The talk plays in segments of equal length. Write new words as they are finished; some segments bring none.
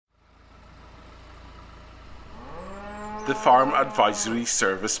the Farm Advisory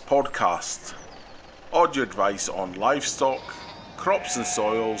Service podcast. Audio advice on livestock, crops and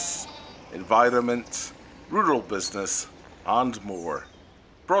soils, environment, rural business, and more.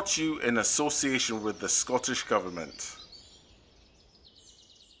 Brought to you in association with the Scottish Government.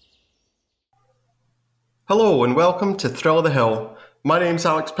 Hello and welcome to Thrill of the Hill. My name's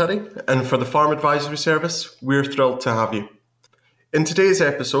Alex Perry, and for the Farm Advisory Service, we're thrilled to have you. In today's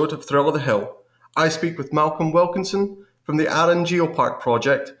episode of Thrill of the Hill, I speak with Malcolm Wilkinson from the Arran Geo Park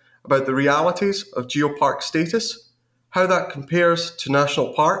project about the realities of Geo Park status, how that compares to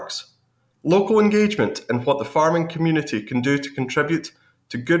national parks, local engagement and what the farming community can do to contribute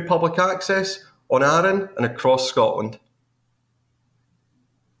to good public access on Arran and across Scotland.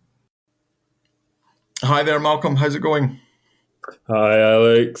 Hi there, Malcolm. How's it going? Hi,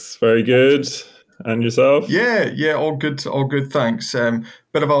 Alex. Very good. And yourself? Yeah, all good, thanks.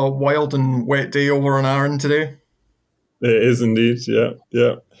 Bit of a wild and wet day over on Arran today. It is indeed, yeah.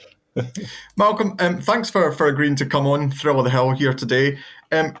 Malcolm, thanks for agreeing to come on Thrill of the Hill here today.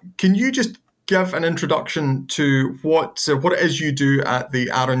 Can you just give an introduction to what it is you do at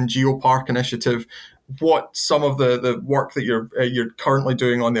the Arran Geo Park initiative, what some of the work that you're currently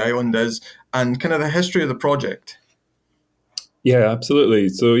doing on the island is, and kind of the history of the project? Yeah, absolutely.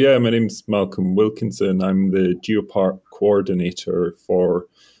 So my name's Malcolm Wilkinson. I'm the Geo Park coordinator for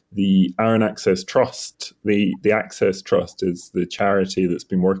the Arran Access Trust. The Access Trust is the charity that's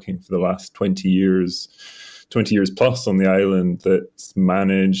been working for the last 20 years plus on the island, that's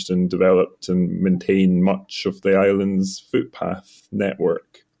managed and developed and maintained much of the island's footpath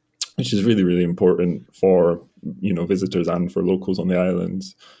network, which is really, really important for, visitors and for locals on the island.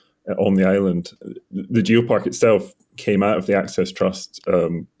 The Geopark itself came out of the Access Trust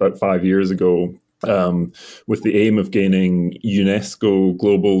about 5 years ago with the aim of gaining UNESCO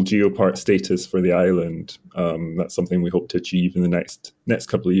global geopark status for the island. That's something we hope to achieve in the next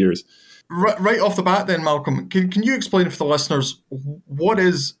couple of years. Right off the bat then, Malcolm, can you explain for the listeners what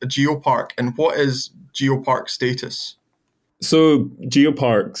is a geopark and what is geopark status? So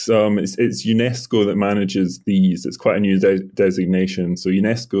geoparks, it's UNESCO that manages these. It's quite a new designation. So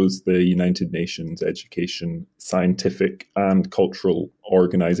UNESCO is the United Nations Education, Scientific and Cultural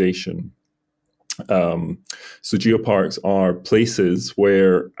Organization. So geoparks are places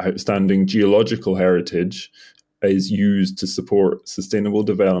where outstanding geological heritage is used to support sustainable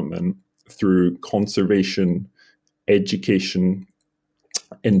development through conservation, education,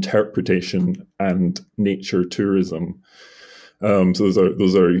 interpretation, and nature tourism. So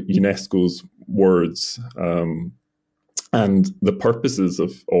those are UNESCO's words, and the purposes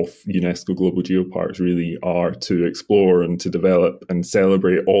of UNESCO Global Geoparks really are to explore and to develop and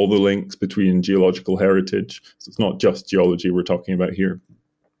celebrate all the links between geological heritage. So it's not just geology we're talking about here,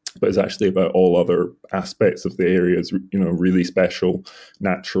 but it's actually about all other aspects of the area's really special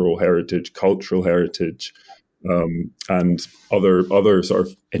natural heritage, cultural heritage, and other sort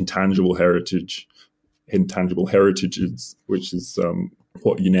of intangible heritages, which is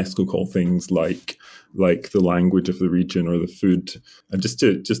what UNESCO call things like the language of the region or the food. And just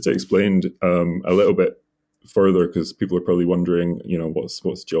to explain a little bit further, because people are probably wondering,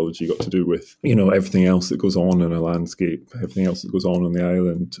 what's geology got to do with everything else that goes on in a landscape, everything else that goes on the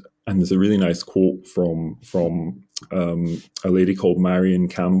island. And there's a really nice quote from a lady called Marion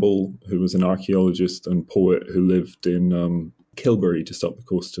Campbell, who was an archaeologist and poet who lived in Kilbury, just up the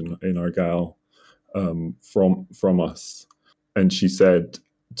coast in Argyll. From us, and she said,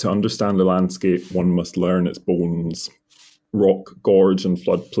 to understand a landscape one must learn its bones: rock, gorge and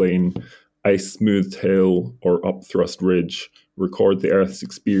floodplain, ice-smoothed hill or upthrust ridge, record the earth's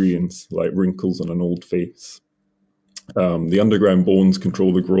experience like wrinkles on an old face. The underground bones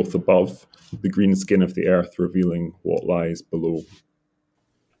control the growth above, the green skin of the earth revealing what lies below.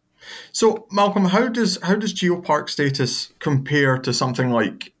 So Malcolm, how does geopark status compare to something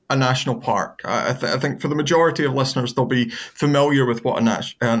like a national park? I think for the majority of listeners, they'll be familiar with what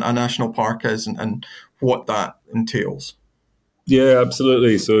a national park is and what that entails. Yeah,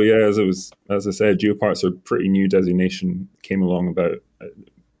 absolutely. So as I said, geoparks are a pretty new designation. Came along about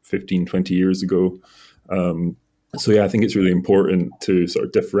 15, 20 years ago. I think it's really important to sort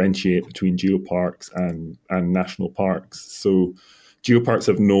of differentiate between geoparks and national parks. So geoparks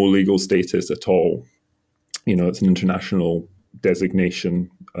have no legal status at all. It's an international designation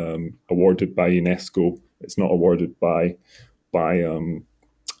awarded by UNESCO. It's not awarded by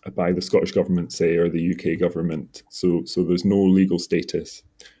the Scottish government, say, or the UK government. So there's no legal status,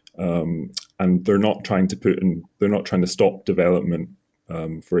 and they're not trying to stop development.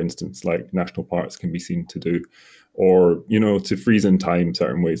 For instance, like national parks can be seen to do, or to freeze in time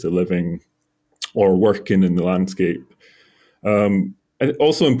certain ways of living, or working in the landscape. And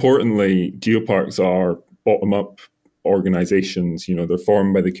also importantly, geoparks are bottom-up organizations. They're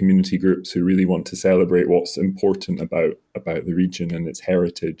formed by the community groups who really want to celebrate what's important about the region and its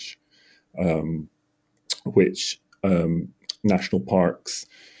heritage, which national parks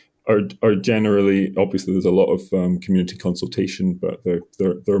are generally, obviously there's a lot of community consultation, but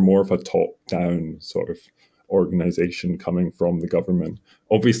they're more of a top-down sort of organisation coming from the government.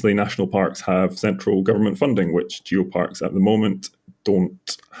 Obviously, national parks have central government funding, which geoparks at the moment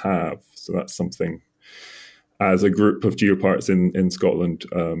don't have. So that's something, as a group of geoparks in Scotland,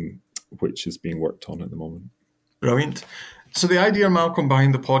 which is being worked on at the moment. Brilliant. So the idea, Malcolm,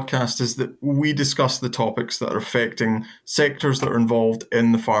 behind the podcast is that we discuss the topics that are affecting sectors that are involved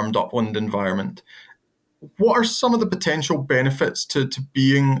in the farmed upland environment. What are some of the potential benefits to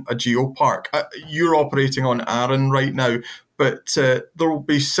being a geopark? You're operating on Arran right now, but there will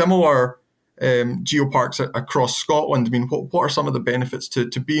be similar geoparks across Scotland. I mean, what are some of the benefits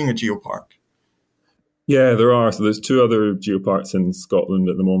to being a geopark? Yeah, there are. So there's 2 other geoparks in Scotland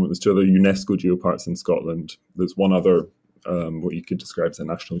at the moment. There's 2 other UNESCO geoparks in Scotland. There's one other, what you could describe as a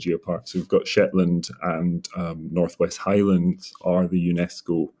national geopark. So we've got Shetland and Northwest Highlands are the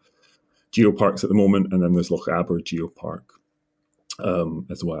UNESCO geoparks at the moment, and then there's Loch Aber Geopark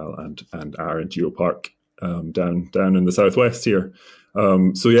as well, and Arran Geopark down in the southwest here.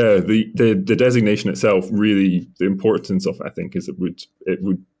 So yeah, the designation itself, really the importance of it, I think, is it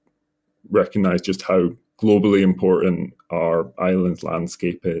would recognise just how globally important our island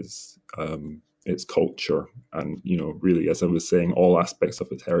landscape is, its culture, and really, as I was saying, all aspects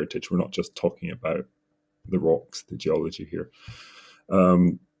of its heritage. We're not just talking about the rocks, the geology here.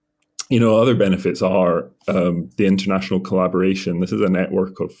 Other benefits are the international collaboration. This is a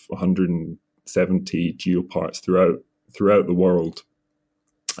network of 170 geoparks throughout the world,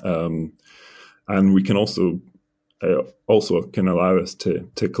 and we can also can allow us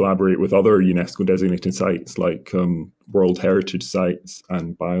to collaborate with other UNESCO designated sites like World Heritage sites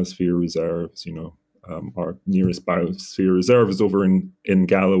and biosphere reserves. Our nearest biosphere reserve is over in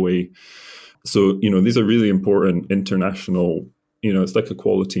Galloway. So these are really important international. It's like a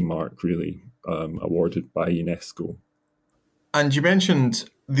quality mark, really, awarded by UNESCO. And you mentioned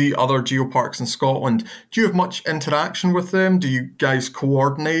the other geoparks in Scotland. Do you have much interaction with them? Do you guys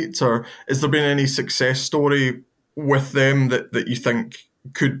coordinate, or has there been any success story with them that you think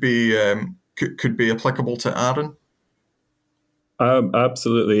could be applicable to Arran?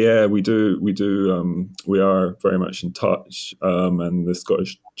 Absolutely, yeah, we do. We are very much in touch, and the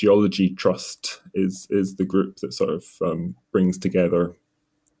Scottish Geology Trust is the group that sort of brings together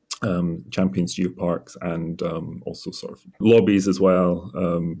champions geoparks and also sort of lobbies as well.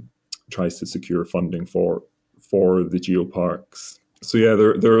 Tries to secure funding for the geoparks. So yeah,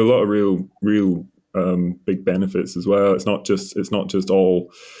 there are a lot of real big benefits as well. It's not just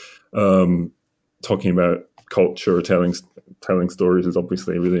all talking about culture. Telling stories is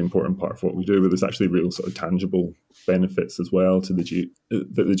obviously a really important part of what we do, but there's actually real sort of tangible benefits as well to that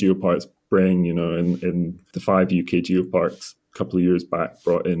the geoparks bring. In the 5 UK geoparks a couple of years back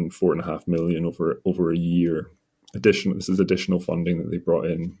brought in 4.5 million over a year. This is additional funding that they brought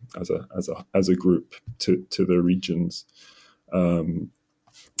in as a group to their regions.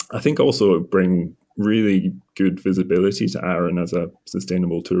 I think also bring really good visibility to Arran as a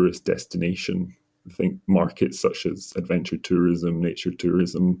sustainable tourist destination. I think markets such as adventure tourism, nature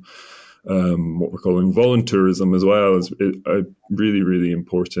tourism, what we're calling voluntourism as well is really, really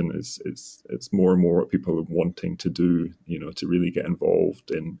important. It's more and more what people are wanting to do, to really get involved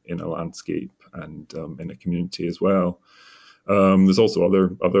in a landscape and in a community as well. There's also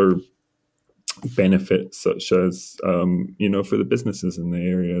other benefits such as, for the businesses in the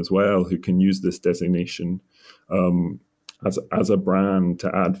area as well, who can use this designation as a brand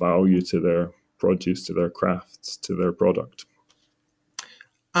to add value to their produce, to their crafts, to their product.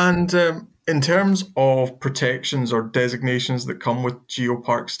 And in terms of protections or designations that come with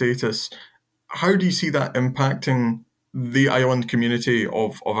geopark status, how do you see that impacting the island community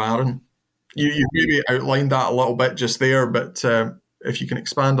of Arran? You maybe outlined that a little bit just there, but if you can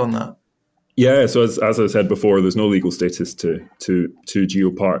expand on that. Yeah, so as I said before, there's no legal status to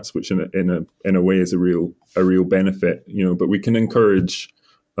geoparks, which in a way is a real benefit, but we can encourage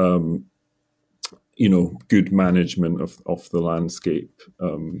good management of the landscape,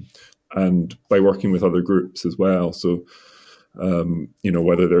 and by working with other groups as well. So,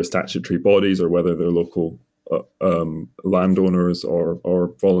 whether they're statutory bodies or whether they're local landowners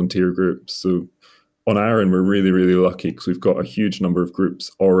or volunteer groups. So on Arran, we're really, really lucky because we've got a huge number of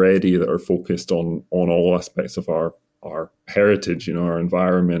groups already that are focused on all aspects of our our heritage, our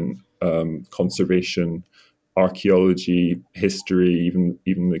environment, conservation, archaeology, history,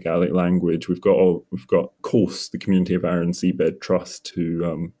 even the Gaelic language. We've got Coast, the Community of Arran Seabed Trust,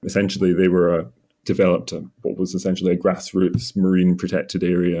 who essentially they were developed what was essentially a grassroots marine protected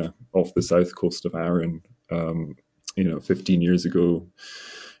area off the south coast of Arran, 15 years ago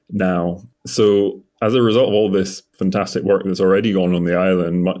now. So as a result of all this fantastic work that's already gone on the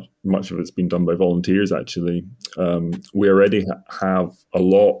island, much of it's been done by volunteers actually, we already have a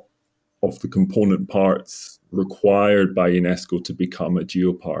lot of the component parts required by UNESCO to become a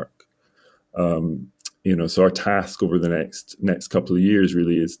geopark. So our task over the next couple of years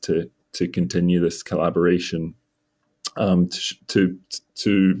really is to continue this collaboration, to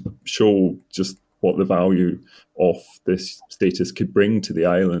show just what the value of this status could bring to the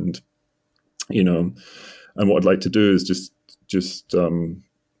island, and what I'd like to do is just we're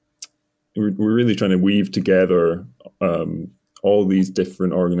really trying to weave together all these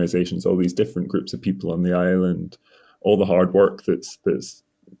different organizations, all these different groups of people on the island, all the hard work that's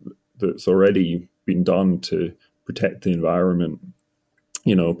already been done to protect the environment,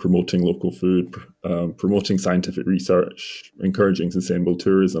 promoting local food, promoting scientific research, encouraging sustainable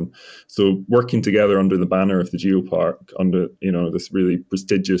tourism. So working together under the banner of the Geo Park, under this really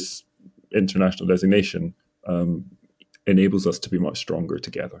prestigious international designation, enables us to be much stronger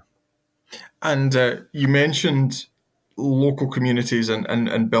together. And you mentioned local communities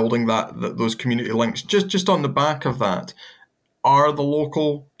and building those community links. Just on the back of that, are the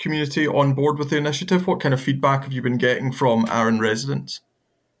local community on board with the initiative? What kind of feedback have you been getting from Arran residents?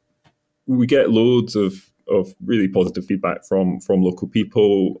 We get loads of really positive feedback from local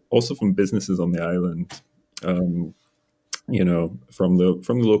people, also from businesses on the island, from the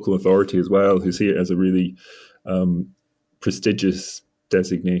local authority as well, who see it as a really prestigious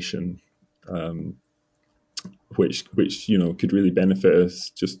designation, which could really benefit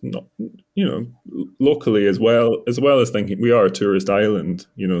us, just not locally as well as thinking we are a tourist island,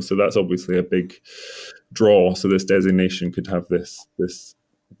 so that's obviously a big draw. So this designation could have this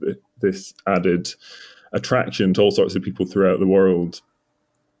added attraction to all sorts of people throughout the world,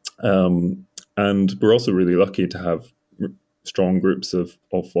 and we're also really lucky to have strong groups of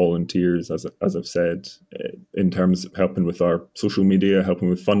volunteers, as I've said, in terms of helping with our social media, helping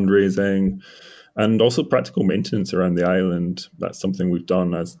with fundraising, and also practical maintenance around the island. That's something we've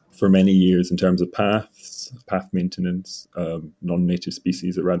done for many years in terms of path maintenance, non-native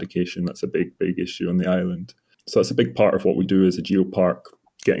species eradication. That's a big issue on the island. So that's a big part of what we do as a geopark,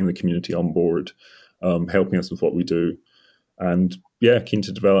 getting the community on board, helping us with what we do. And keen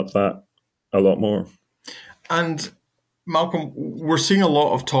to develop that a lot more. And Malcolm, we're seeing a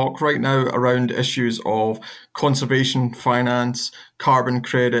lot of talk right now around issues of conservation finance, carbon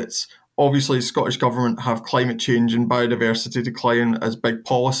credits. Obviously, the Scottish Government have climate change and biodiversity decline as big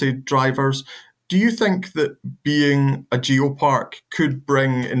policy drivers. Do you think that being a geopark could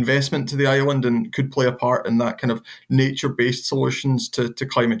bring investment to the island and could play a part in that kind of nature-based solutions to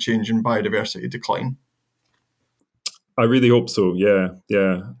climate change and biodiversity decline? I really hope so. Yeah.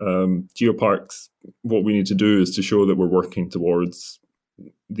 Geoparks, what we need to do is to show that we're working towards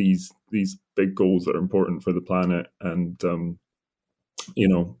these big goals that are important for the planet. And,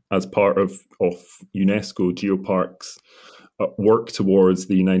 as part of UNESCO, geoparks work towards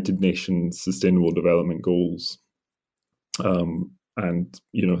the United Nations Sustainable Development Goals, and,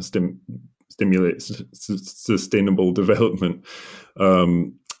 stimulate sustainable development.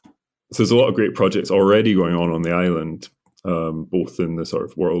 So there's a lot of great projects already going on the island, both in the sort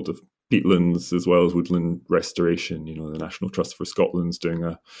of world of peatlands as well as woodland restoration. The National Trust for Scotland's doing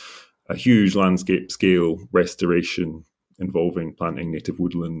a huge landscape scale restoration involving planting native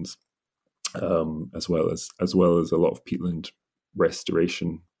woodlands, as well as a lot of peatland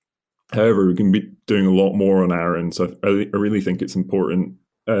restoration. However, we can be doing a lot more on Arran. So I really think it's important.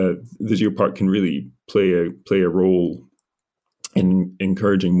 The geopark can really play a role in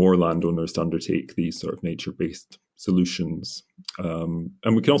encouraging more landowners to undertake these sort of nature-based solutions. And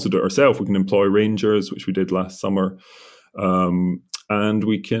we can also do it ourselves. We can employ rangers, which we did last summer. And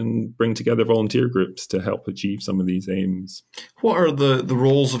we can bring together volunteer groups to help achieve some of these aims. What are the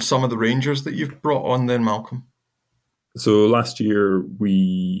roles of some of the rangers that you've brought on then, Malcolm? So last year,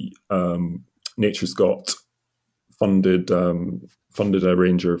 we Nature Scot funded a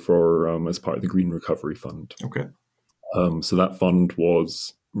ranger for as part of the Green Recovery Fund. Okay. So that fund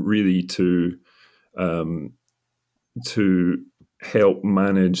was really to help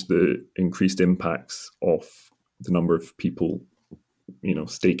manage the increased impacts of the number of people,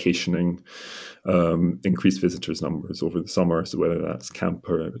 staycationing, increased visitors numbers over the summer. So whether that's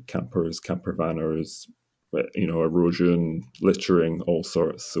campers, camper vanners, erosion, littering, all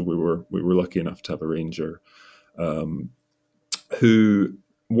sorts. So we were lucky enough to have a ranger who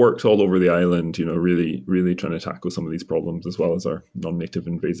worked all over the island, really, really trying to tackle some of these problems, as well as our non-native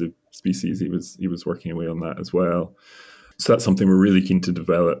invasive species. He was working away on that as well. So that's something we're really keen to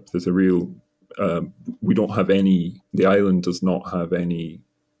develop. There's a real, we don't have any, the island does not have any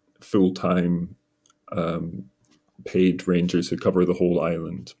full-time paid rangers who cover the whole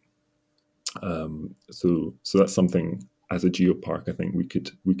island. So that's something as a geopark I think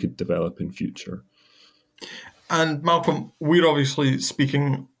we could develop in future. And Malcolm, we're obviously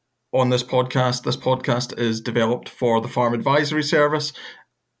speaking on this podcast. This podcast is developed for the Farm Advisory Service.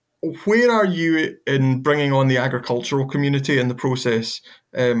 Where are you in bringing on the agricultural community in the process?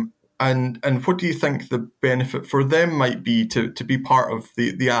 And what do you think the benefit for them might be to be part of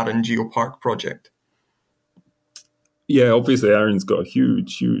the Arran Geo Park project? Yeah, obviously Arran's got a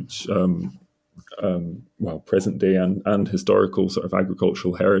huge, present day and historical sort of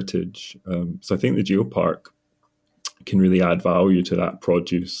agricultural heritage. So I think the Geopark can really add value to that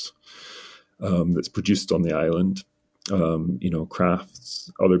produce that's produced on the island.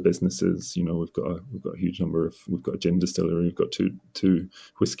 Crafts, other businesses. We've got a huge number of. We've got a gin distillery. We've got two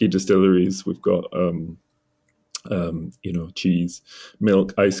whiskey distilleries. We've got cheese,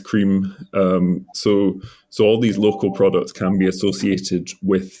 milk, ice cream. So all these local products can be associated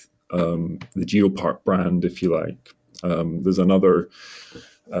with the Geopark brand, if you like. There's another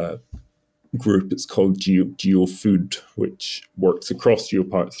group. It's called Geo Food, which works across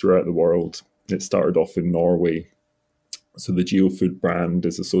geoparks throughout the world. It started off in Norway. So the Geo Food brand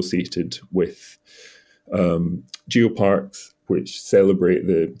is associated with geoparks, which celebrate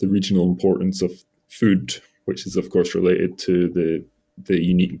the regional importance of food, which is of course related to the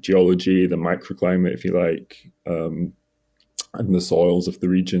unique geology, the microclimate, if you like, and the soils of the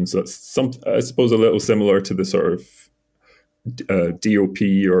region. So that's I suppose, a little similar to the sort of DOP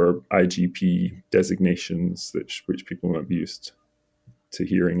or IGP designations which people might be used to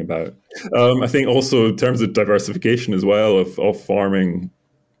hearing about. I think also in terms of diversification as well of farming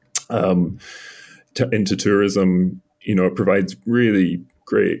into tourism, it provides really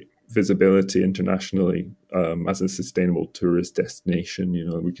great visibility internationally as a sustainable tourist destination.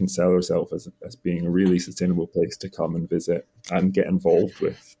 We can sell ourselves as being a really sustainable place to come and visit and get involved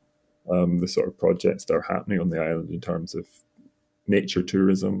with the sort of projects that are happening on the island in terms of nature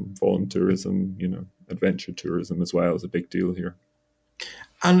tourism, voluntourism, adventure tourism as well is a big deal here.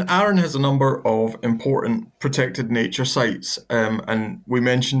 And Arran has a number of important protected nature sites, and we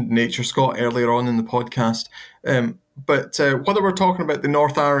mentioned Nature Scott earlier on in the podcast. But whether we're talking about the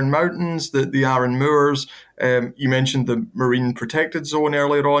North Arran Mountains, the Arran Moors, you mentioned the Marine Protected Zone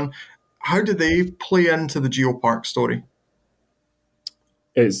earlier on. How do they play into the Geopark story?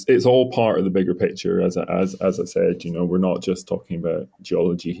 It's all part of the bigger picture. As I said, we're not just talking about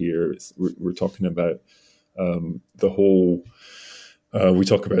geology here. We're talking about the whole. We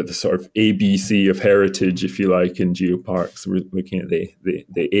talk about the sort of ABC of heritage, if you like, in geoparks. We're looking at the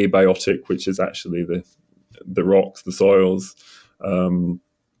abiotic, which is actually the rocks, the soils, the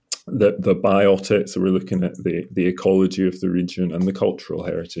biotic. So we're looking at the ecology of the region and the cultural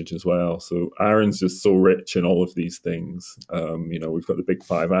heritage as well. So Arran's just so rich in all of these things. We've got the big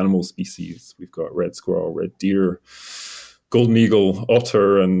 5 animal species. We've got red squirrel, red deer, golden eagle,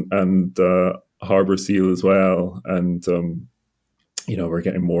 otter, and harbour seal as well. And we're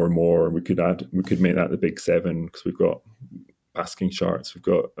getting more and more. We could make that the big 7 because we've got basking sharks.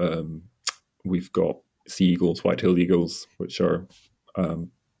 We've got sea eagles, white-tailed eagles, which are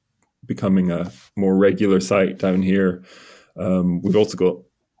becoming a more regular sight down here. We've also got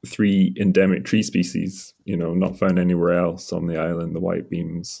 3 endemic tree species, not found anywhere else on the island, the white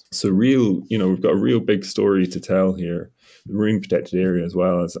beams. So we've got a real big story to tell here. The marine protected area as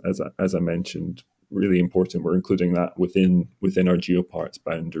well, as I mentioned, really important. We're including that within our geopark's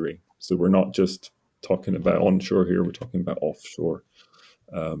boundary. So we're not just talking about onshore here, we're talking about offshore.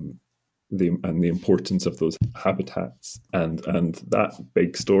 The importance of those habitats and that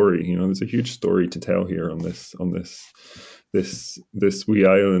big story. There's a huge story to tell here on this wee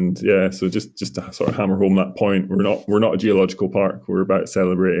island. Yeah. So just to sort of hammer home that point, we're not a geological park. We're about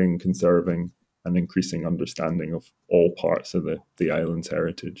celebrating, conserving, and increasing understanding of all parts of the island's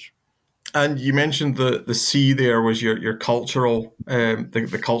heritage. And you mentioned the sea there was your cultural,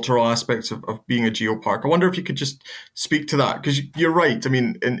 the cultural aspects of being a geopark. I wonder if you could just speak to that, because you're right. I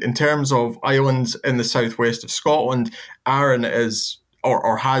mean, in terms of islands in the southwest of Scotland, Arran is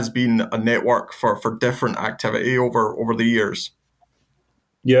or has been a network for different activity over the years.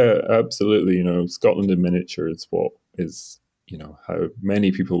 Yeah, absolutely. Scotland in miniature is what is, how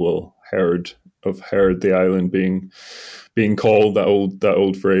many people will heard the island being called that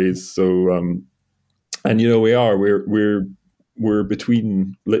old phrase. So and we're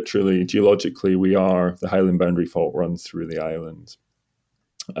between, literally geologically, the Highland Boundary Fault runs through the island.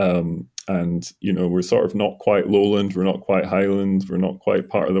 And we're sort of not quite lowland, we're not quite highland, we're not quite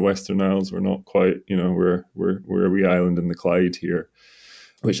part of the Western Isles, we're not quite, we're a wee island in the Clyde here,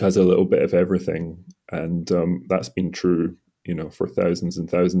 which has a little bit of everything. And that's been true, for thousands and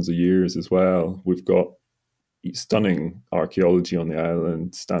thousands of years as well. We've got stunning archaeology on the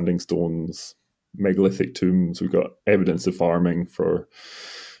island, standing stones, megalithic tombs. We've got evidence of farming for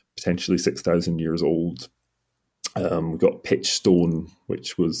potentially 6,000 years old. We've got pitch stone,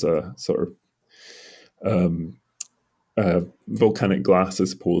 which was a sort of volcanic glass, I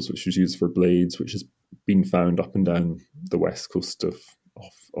suppose, which was used for blades, which has been found up and down the west coast of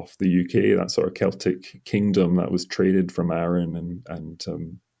the UK, that sort of Celtic kingdom that was traded from Arran and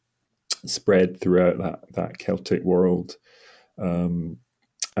spread throughout that Celtic world. And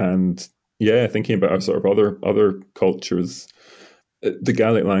yeah, thinking about our sort of other cultures, the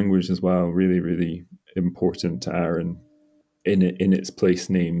Gaelic language as well, really, really important to Arran in its place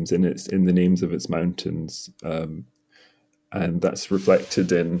names, in the names of its mountains, and that's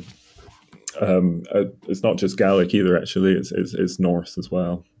reflected in. It's not just Gaelic either. Actually, it's Norse as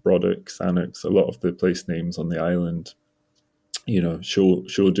well. Brodick, Sannox, a lot of the place names on the island, show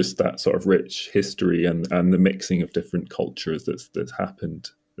just that sort of rich history and the mixing of different cultures that's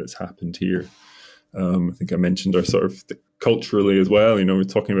happened here. I think I mentioned our sort of culturally as well. We're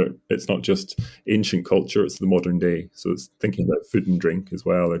talking about, it's not just ancient culture; it's the modern day. So it's thinking about food and drink as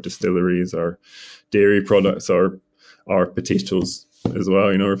well. Our distilleries, our dairy products, our potatoes as well.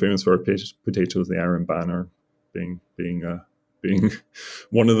 We're famous for our potatoes. The Arran banner being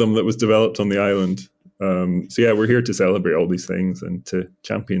one of them that was developed on the island. So yeah, we're here to celebrate all these things and to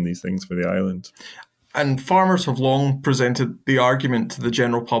champion these things for the island. And farmers have long presented the argument to the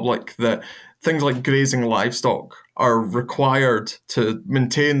general public that things like grazing livestock are required to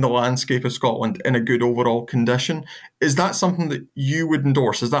maintain the landscape of Scotland in a good overall condition. Is that something that you would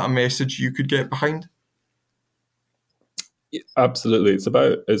endorse? Is that a message you could get behind? Yeah, absolutely. It's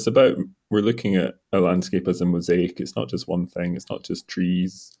about we're looking at a landscape as a mosaic. It's not just one thing. It's not just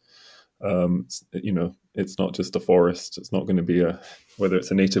trees. It's not just a forest. It's not going to be whether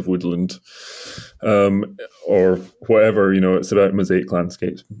it's a native woodland or whatever. It's about mosaic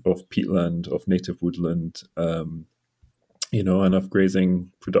landscapes of peatland, of native woodland, and of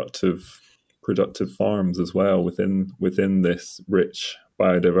grazing productive farms as well within this rich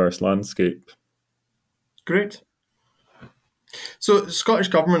biodiverse landscape. Great. So the Scottish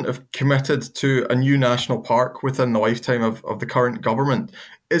Government have committed to a new national park within the lifetime of the current government.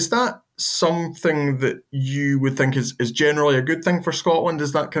 Is that something that you would think is generally a good thing for Scotland?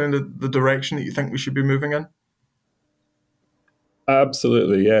 Is that kind of the direction that you think we should be moving in?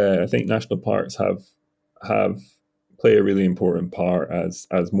 Absolutely, yeah. I think national parks have play a really important part as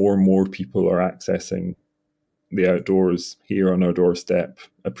more and more people are accessing the outdoors here on our doorstep,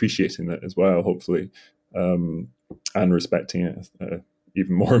 appreciating it as well, hopefully. And respecting it,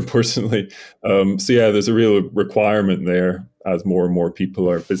 even more importantly. So yeah, there's a real requirement there as more and more people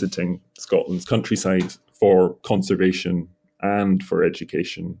are visiting Scotland's countryside for conservation and for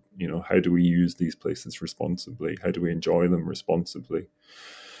education. How do we use these places responsibly? How do we enjoy them responsibly?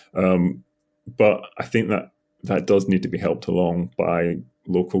 But I think that does need to be helped along by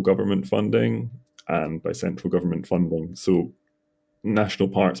local government funding and by central government funding. So national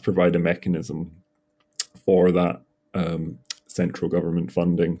parks provide a mechanism for that central government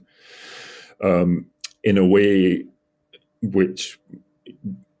funding in a way which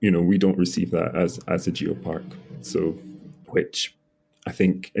we don't receive that as a geopark. So which I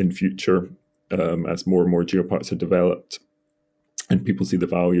think in future, as more and more geoparks are developed and people see the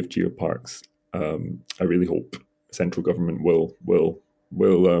value of geoparks, I really hope central government will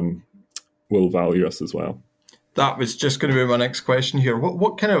value us as well. That was just going to be my next question here.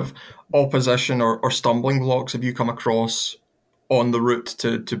 What kind of opposition or stumbling blocks have you come across on the route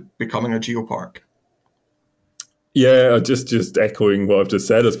to becoming a geopark? Yeah, just echoing what I've just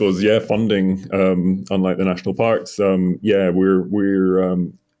said, I suppose. Yeah, funding, unlike the national parks. We're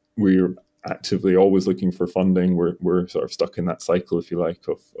actively always looking for funding. We're sort of stuck in that cycle, if you like,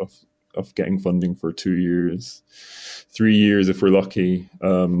 of getting funding for 2 years, 3 years if we're lucky.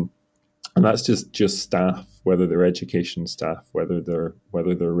 And that's just staff, whether they're education staff, whether they're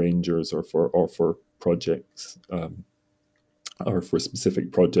rangers or for projects, or for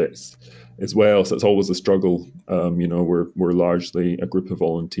specific projects as well. So it's always a struggle. We're largely a group of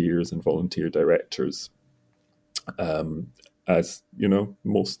volunteers and volunteer directors. as you know,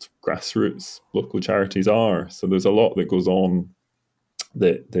 most grassroots local charities are. So there's a lot that goes on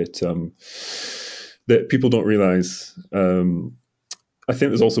that people don't realise. I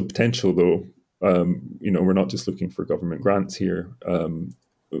think there's also potential, though. We're not just looking for government grants here.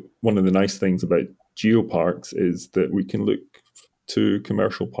 One of the nice things about Geo Parks is that we can look to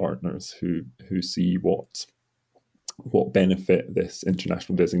commercial partners who see what benefit this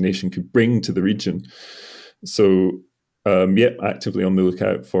international designation could bring to the region. So, actively on the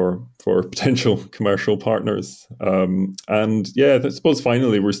lookout for potential commercial partners. I suppose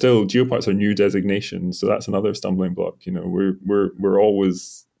finally we're still, Geoparks are new designations, so that's another stumbling block. You know, we're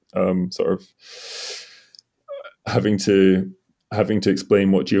always sort of having to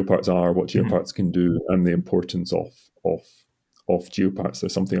explain what geoparks are, what geoparks can do, and the importance of geoparks. They're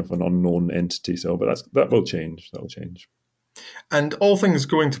something of an unknown entity. So, but that will change. That will change. And all things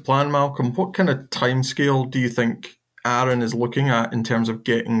going to plan, Malcolm, what kind of timescale do you think Arran is looking at in terms of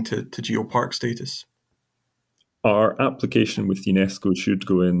getting to geopark status? Our application with UNESCO should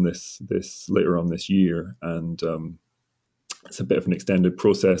go in this later on this year, and it's a bit of an extended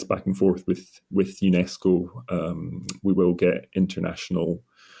process back and forth with UNESCO. We will get international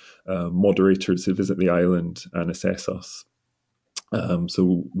moderators who visit the island and assess us.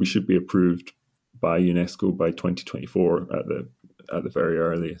 So we should be approved by UNESCO by 2024 at the very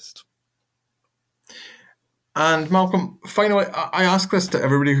earliest. And Malcolm, finally, I ask this to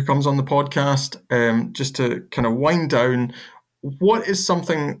everybody who comes on the podcast, just to kind of wind down. What is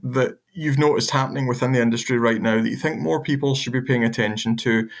something that you've noticed happening within the industry right now that you think more people should be paying attention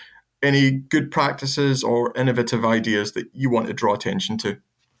to? Any good practices or innovative ideas that you want to draw attention to?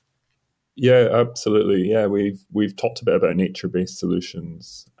 Yeah, absolutely. Yeah, we've talked a bit about nature-based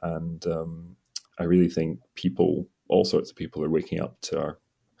solutions, and I really think all sorts of people, are waking up to our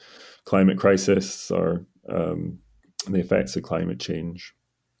climate crisis, or the effects of climate change.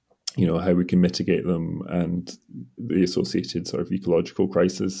 You know, how we can mitigate them, and the associated sort of ecological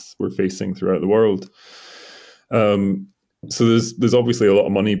crisis we're facing throughout the world. So there's obviously a lot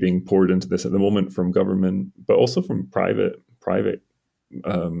of money being poured into this at the moment from government, but also from private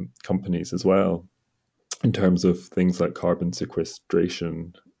companies as well, in terms of things like carbon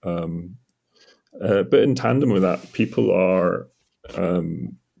sequestration. But in tandem with that, people are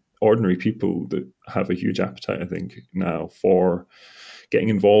ordinary people that have a huge appetite, I think, now for getting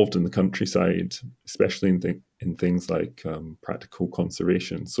involved in the countryside, especially in things like practical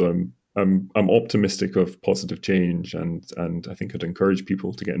conservation. So I'm optimistic of positive change, and I think I'd encourage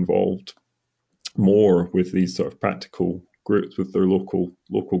people to get involved more with these sort of practical groups, with their local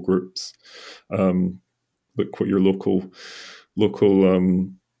groups. Look what your local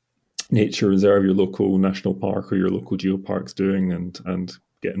nature reserve, your local national park, or your local geopark's doing, and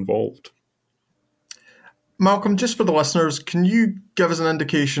get involved. Malcolm, just for the listeners, can you give us an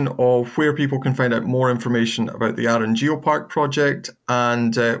indication of where people can find out more information about the Arran Geopark project,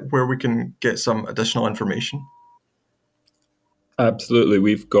 and where we can get some additional information? Absolutely.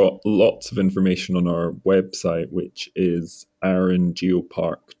 We've got lots of information on our website, which is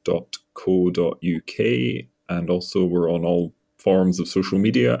arrangeopark.co.uk, and also we're on all forms of social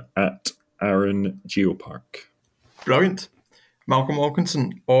media at Arran Geopark. Brilliant. Malcolm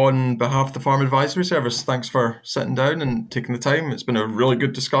Wilkinson, on behalf of the Farm Advisory Service, thanks for sitting down and taking the time. It's been a really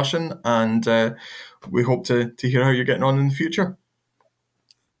good discussion, and we hope to hear how you're getting on in the future.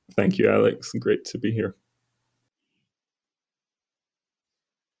 Thank you, Alex. Great to be here.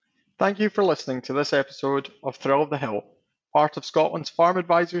 Thank you for listening to this episode of Thrill of the Hill, part of Scotland's Farm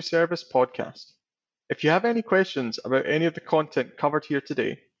Advisory Service podcast. If you have any questions about any of the content covered here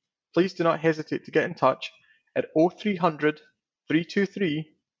today, please do not hesitate to get in touch at 0300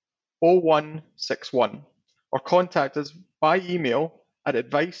 323 0161 or contact us by email at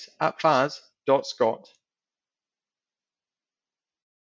advice@fas.scot.